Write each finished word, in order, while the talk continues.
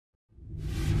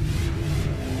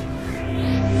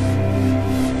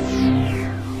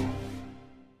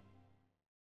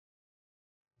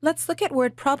Let's look at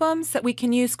word problems that we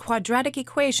can use quadratic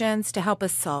equations to help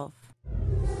us solve.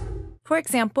 For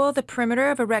example, the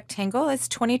perimeter of a rectangle is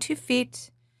 22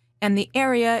 feet and the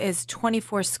area is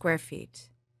 24 square feet.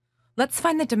 Let's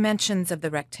find the dimensions of the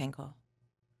rectangle.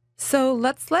 So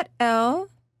let's let L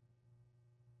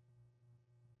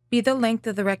be the length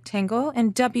of the rectangle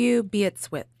and W be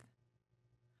its width.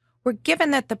 We're given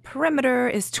that the perimeter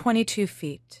is 22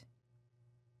 feet.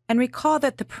 And recall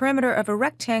that the perimeter of a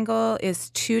rectangle is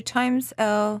 2 times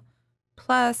L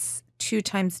plus 2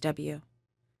 times W.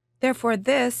 Therefore,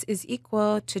 this is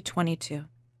equal to 22.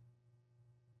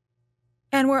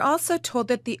 And we're also told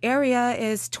that the area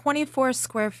is 24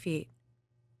 square feet.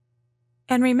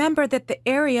 And remember that the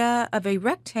area of a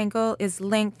rectangle is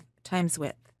length times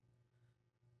width.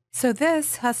 So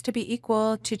this has to be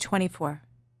equal to 24.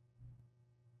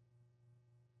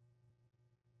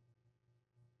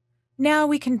 Now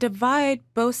we can divide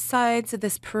both sides of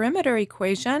this perimeter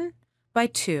equation by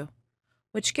 2,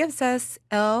 which gives us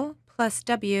L plus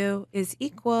W is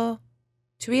equal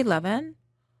to 11,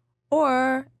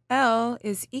 or L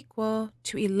is equal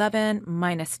to 11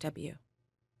 minus W,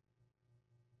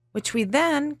 which we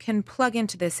then can plug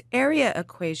into this area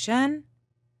equation,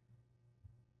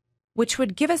 which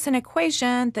would give us an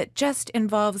equation that just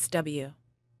involves W.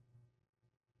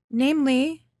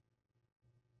 Namely,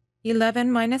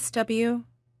 11 minus W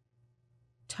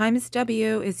times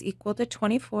W is equal to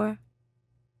 24,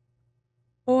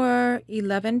 or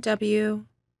 11W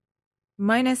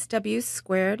minus W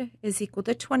squared is equal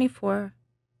to 24.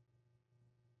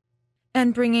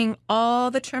 And bringing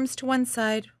all the terms to one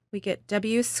side, we get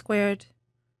W squared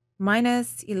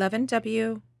minus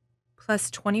 11W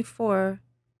plus 24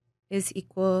 is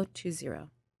equal to 0.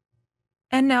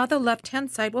 And now the left-hand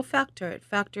side will factor. It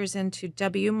factors into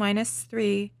W minus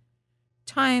 3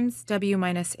 times W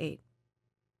minus 8.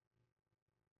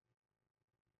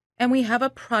 And we have a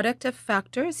product of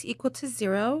factors equal to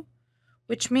 0,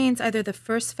 which means either the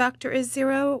first factor is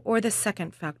 0 or the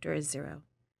second factor is 0.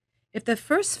 If the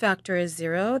first factor is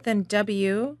 0, then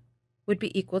W would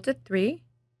be equal to 3.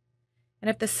 And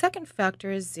if the second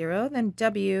factor is 0, then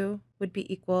W would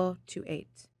be equal to 8.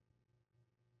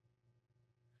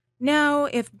 Now,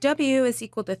 if W is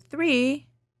equal to 3,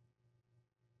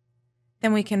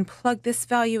 then we can plug this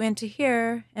value into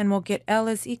here, and we'll get L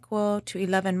is equal to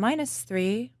 11 minus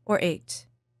 3, or 8.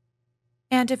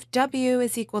 And if W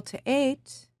is equal to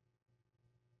 8,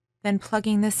 then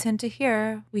plugging this into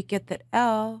here, we get that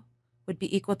L would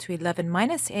be equal to 11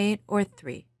 minus 8, or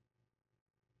 3.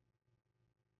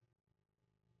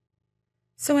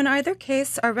 So in either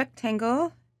case, our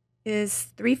rectangle is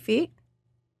 3 feet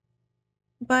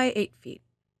by 8 feet,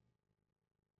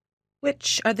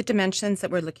 which are the dimensions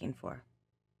that we're looking for.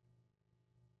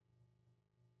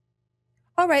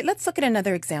 All right, let's look at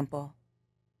another example.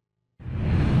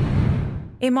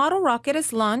 A model rocket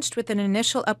is launched with an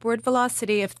initial upward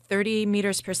velocity of 30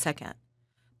 meters per second.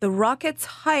 The rocket's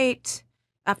height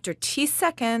after t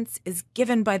seconds is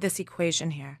given by this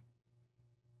equation here.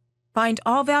 Find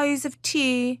all values of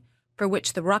t for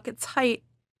which the rocket's height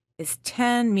is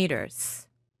 10 meters.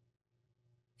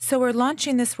 So we're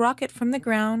launching this rocket from the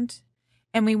ground,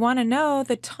 and we want to know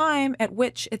the time at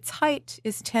which its height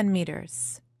is 10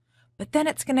 meters. But then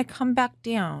it's going to come back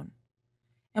down,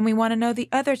 and we want to know the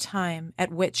other time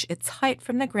at which its height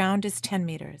from the ground is 10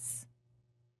 meters.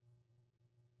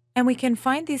 And we can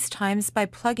find these times by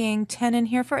plugging 10 in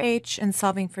here for h and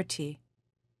solving for t.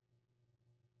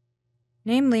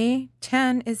 Namely,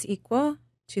 10 is equal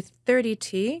to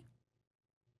 30t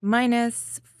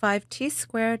minus 5t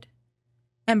squared,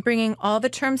 and bringing all the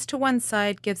terms to one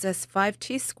side gives us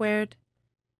 5t squared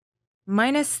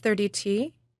minus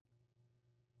 30t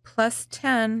plus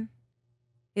 10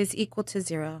 is equal to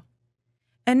 0.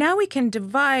 And now we can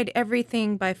divide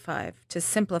everything by 5 to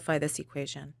simplify this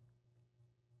equation,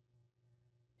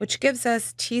 which gives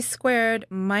us t squared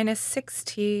minus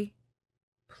 6t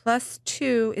plus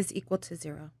 2 is equal to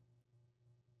 0.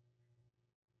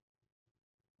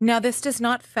 Now this does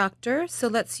not factor, so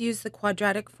let's use the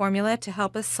quadratic formula to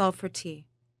help us solve for t.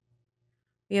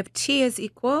 We have t is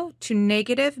equal to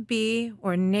negative b,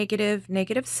 or negative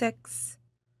 6,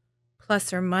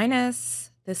 plus or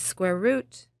minus the square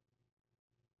root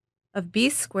of b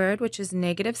squared, which is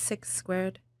negative 6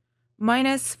 squared,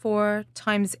 minus 4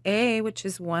 times a, which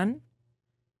is 1,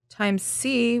 times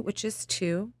c, which is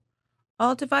 2,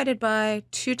 all divided by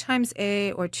 2 times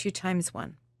a, or 2 times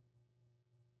 1,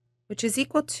 which is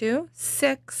equal to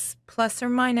 6 plus or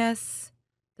minus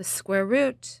the square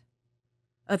root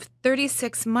of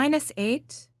 36 minus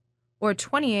 8, or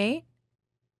 28,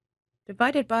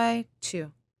 divided by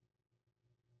 2.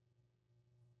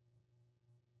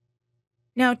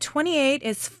 Now 28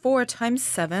 is 4 times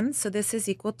 7, so this is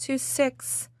equal to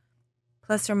 6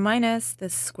 plus or minus the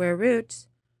square root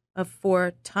of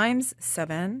 4 times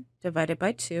 7 divided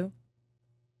by 2,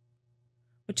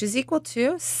 which is equal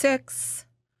to 6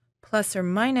 plus or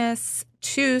minus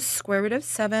 2 square root of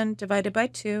 7 divided by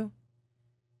 2.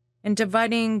 And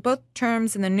dividing both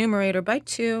terms in the numerator by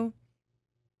 2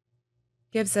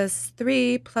 gives us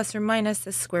 3 plus or minus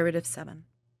the square root of 7.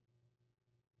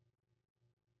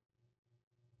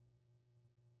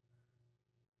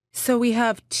 So we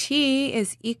have t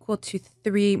is equal to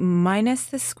 3 minus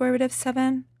the square root of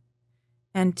 7,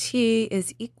 and t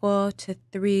is equal to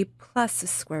 3 plus the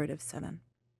square root of 7.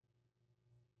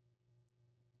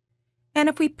 And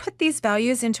if we put these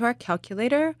values into our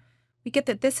calculator, we get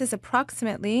that this is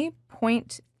approximately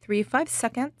 0.35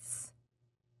 seconds,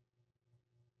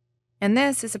 and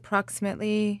this is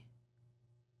approximately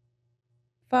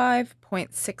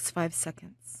 5.65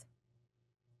 seconds.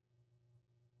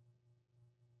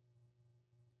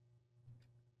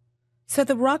 So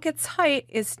the rocket's height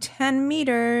is 10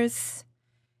 meters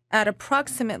at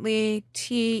approximately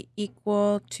t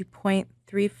equal to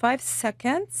 0.35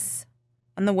 seconds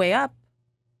on the way up.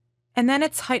 And then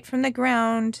its height from the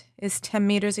ground is 10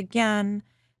 meters again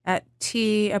at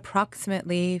t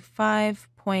approximately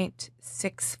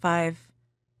 5.65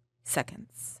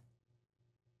 seconds.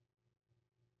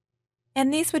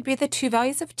 And these would be the two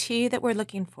values of t that we're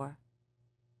looking for.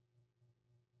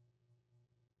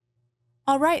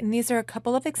 All right, and these are a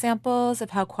couple of examples of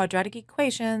how quadratic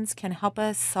equations can help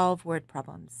us solve word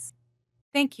problems.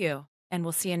 Thank you, and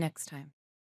we'll see you next time.